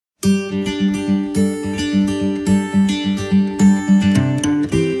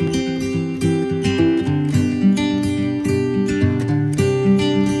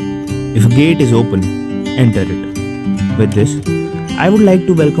gate is open. Enter it. With this, I would like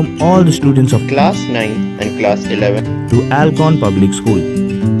to welcome all the students of Class 9 and Class 11 to Ahlcon Public School.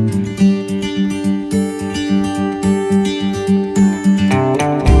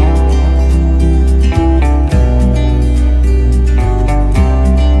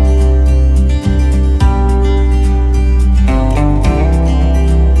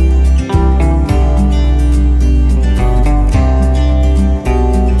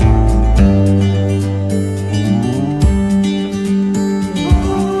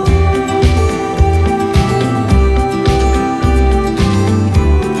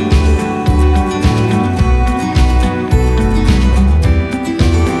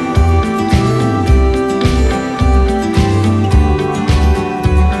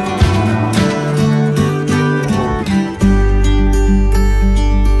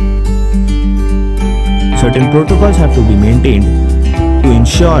 Certain protocols have to be maintained to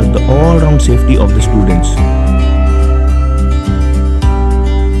ensure the all-round safety of the students.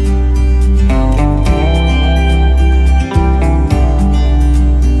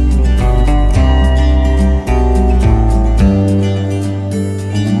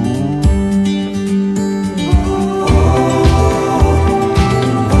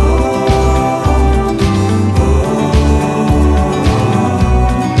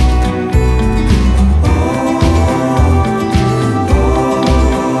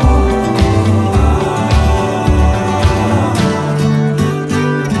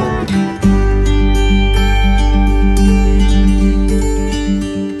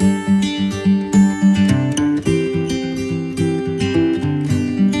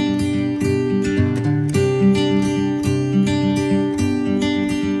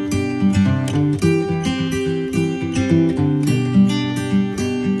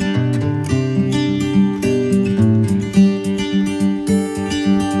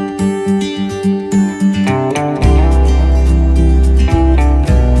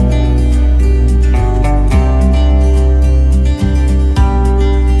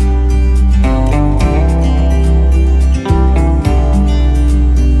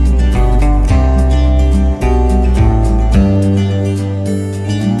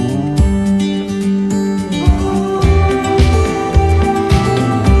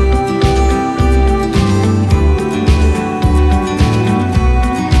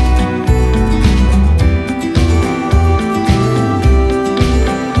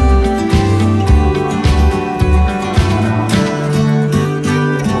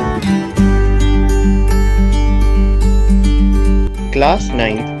 Class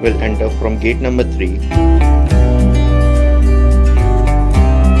 9 will enter from gate number 3.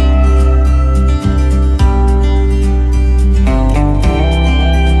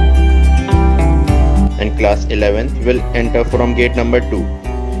 And Class 11 will enter from gate number 2,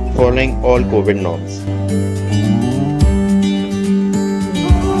 following all COVID norms.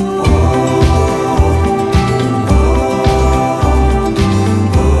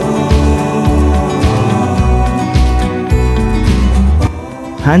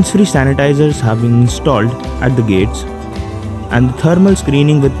 Hands-free sanitizers have been installed at the gates, and the thermal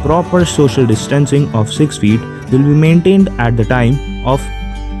screening with proper social distancing of 6 feet will be maintained at the time of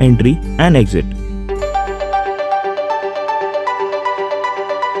entry and exit.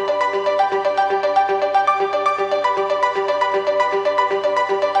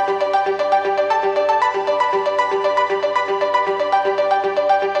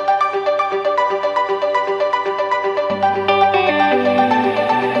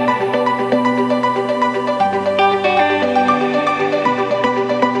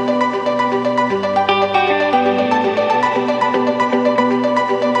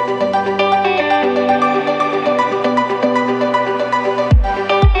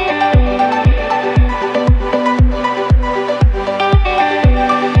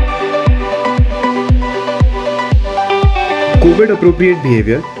 COVID-appropriate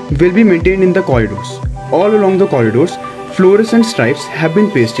behavior will be maintained in the corridors. All along the corridors, fluorescent stripes have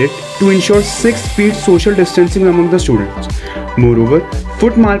been pasted to ensure 6 feet social distancing among the students. Moreover,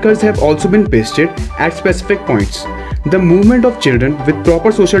 foot markers have also been pasted at specific points. The movement of children with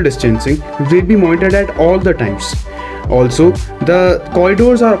proper social distancing will be monitored at all the times. Also, the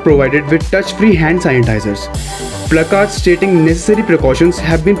corridors are provided with touch-free hand sanitizers. Placards stating necessary precautions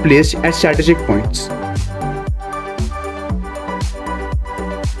have been placed at strategic points.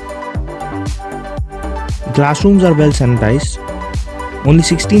 Classrooms are well sanitized. Only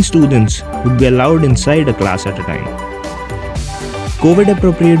 16 students would be allowed inside a class at a time.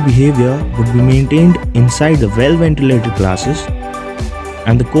 COVID-appropriate behavior would be maintained inside the well-ventilated classes,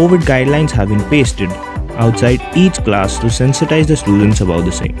 and the COVID guidelines have been pasted outside each class to sensitize the students about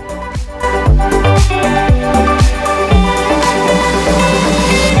the same.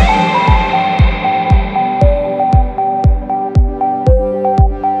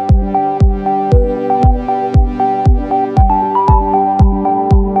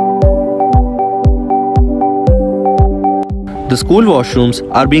 School washrooms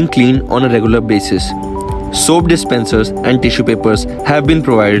are being cleaned on a regular basis. Soap dispensers and tissue papers have been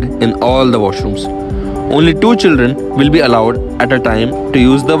provided in all the washrooms. Only 2 children will be allowed at a time to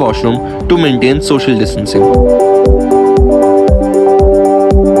use the washroom to maintain social distancing.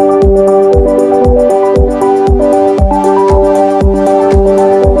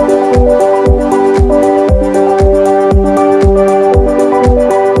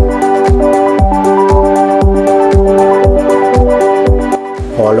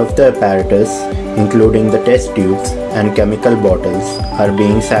 All of the apparatus, including the test tubes and chemical bottles, are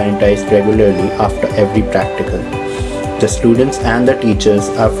being sanitized regularly after every practical. The students and the teachers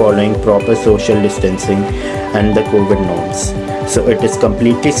are following proper social distancing and the COVID norms, so it is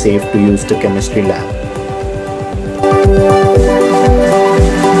completely safe to use the chemistry lab.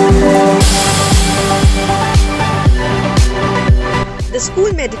 The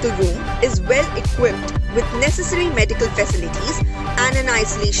school medical room is well equipped with necessary medical facilities and an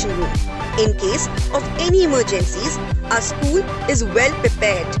isolation room. In case of any emergencies, our school is well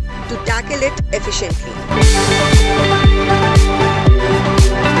prepared to tackle it efficiently.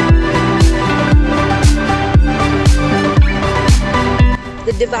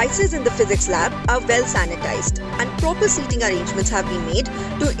 The devices in the physics lab are well sanitized and proper seating arrangements have been made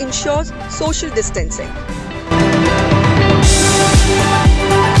to ensure social distancing.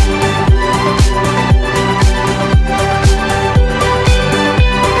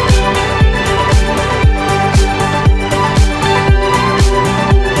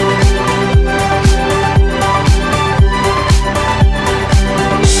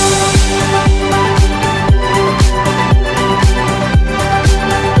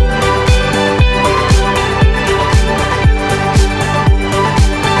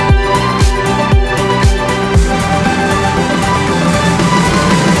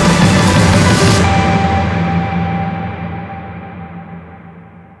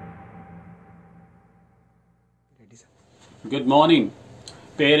 Good morning,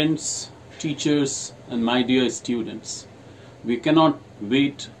 parents, teachers, and my dear students. We cannot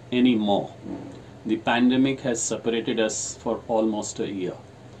wait anymore. The pandemic has separated us for almost a year,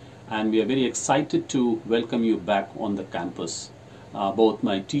 and we are very excited to welcome you back on the campus, both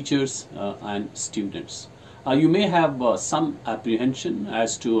my teachers and students. You may have some apprehension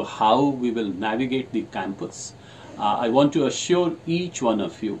as to how we will navigate the campus. I want to assure each one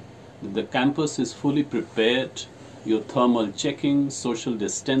of you that the campus is fully prepared. Your thermal checking, social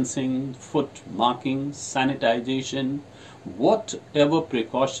distancing, foot marking, sanitization, whatever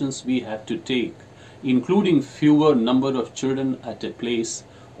precautions we have to take, including fewer number of children at a place,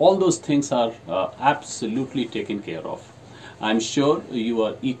 all those things are absolutely taken care of. I'm sure you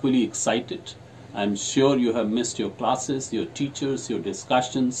are equally excited. I'm sure you have missed your classes, your teachers, your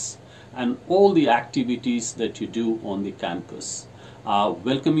discussions, and all the activities that you do on the campus.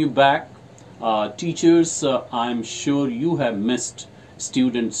 Welcome you back. Teachers, I'm sure you have missed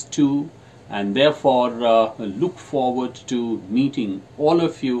students too, and therefore look forward to meeting all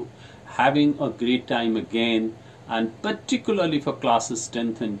of you, having a great time again, and particularly for classes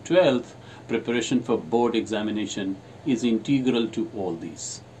 10th and 12th, preparation for board examination is integral to all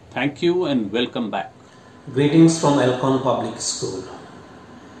these. Thank you and welcome back. Greetings from Ahlcon Public School.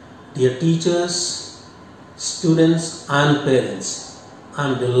 Dear teachers, students and parents, I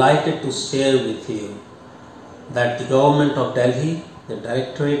am delighted to share with you that the government of Delhi, the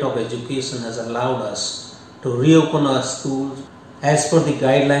Directorate of Education, has allowed us to reopen our schools as per the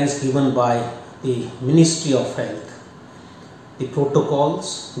guidelines given by the Ministry of Health. The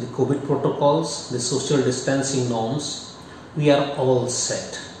protocols, the COVID protocols, the social distancing norms, we are all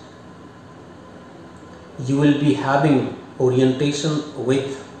set. You will be having orientation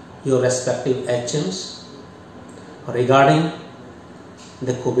with your respective HMs regarding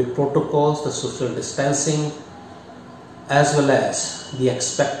the COVID protocols, the social distancing, as well as the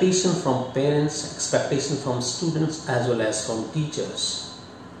expectation from parents, expectation from students, as well as from teachers.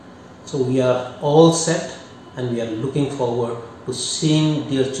 So we are all set and we are looking forward to seeing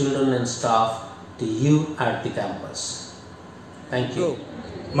dear children and staff to you at the campus. Thank you.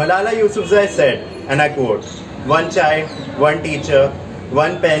 Malala Yousafzai said, and I quote, "One child, one teacher,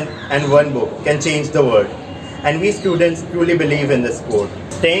 one pen and one book can change the world." And we students truly believe in this quote.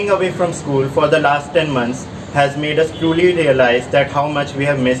 Staying away from school for the last 10 months has made us truly realize that how much we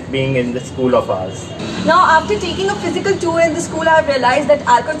have missed being in this school of ours. Now, after taking a physical tour in the school, I have realized that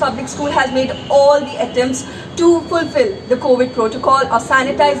Ahlcon Public School has made all the attempts to fulfill the COVID protocol of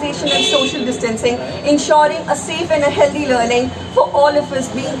sanitization and social distancing, ensuring a safe and a healthy learning for all of us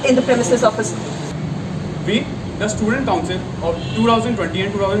being in the premises of a school. We, the Student Council of 2020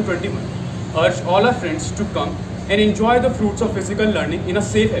 and 2021, urge all our friends to come and enjoy the fruits of physical learning in a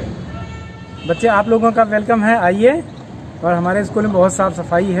safe environment. बच्चे, आप लोगों का welcome है, आइए। और हमारे school में बहुत साफ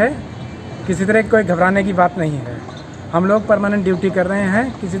सफाई है, किसी तरह कोई घबराने की बात नहीं है। हम लोग परमानेंट ड्यूटी कर रहे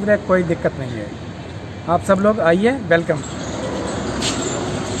हैं, किसी तरह कोई दिक्कत नहीं है। आप सब लोग आइए, वेलकम।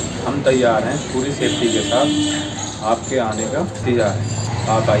 हम तैयार हैं पूरी सेफ्टी के साथ, आपके आने का इंतजार है।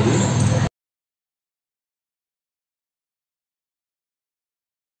 आप आइए।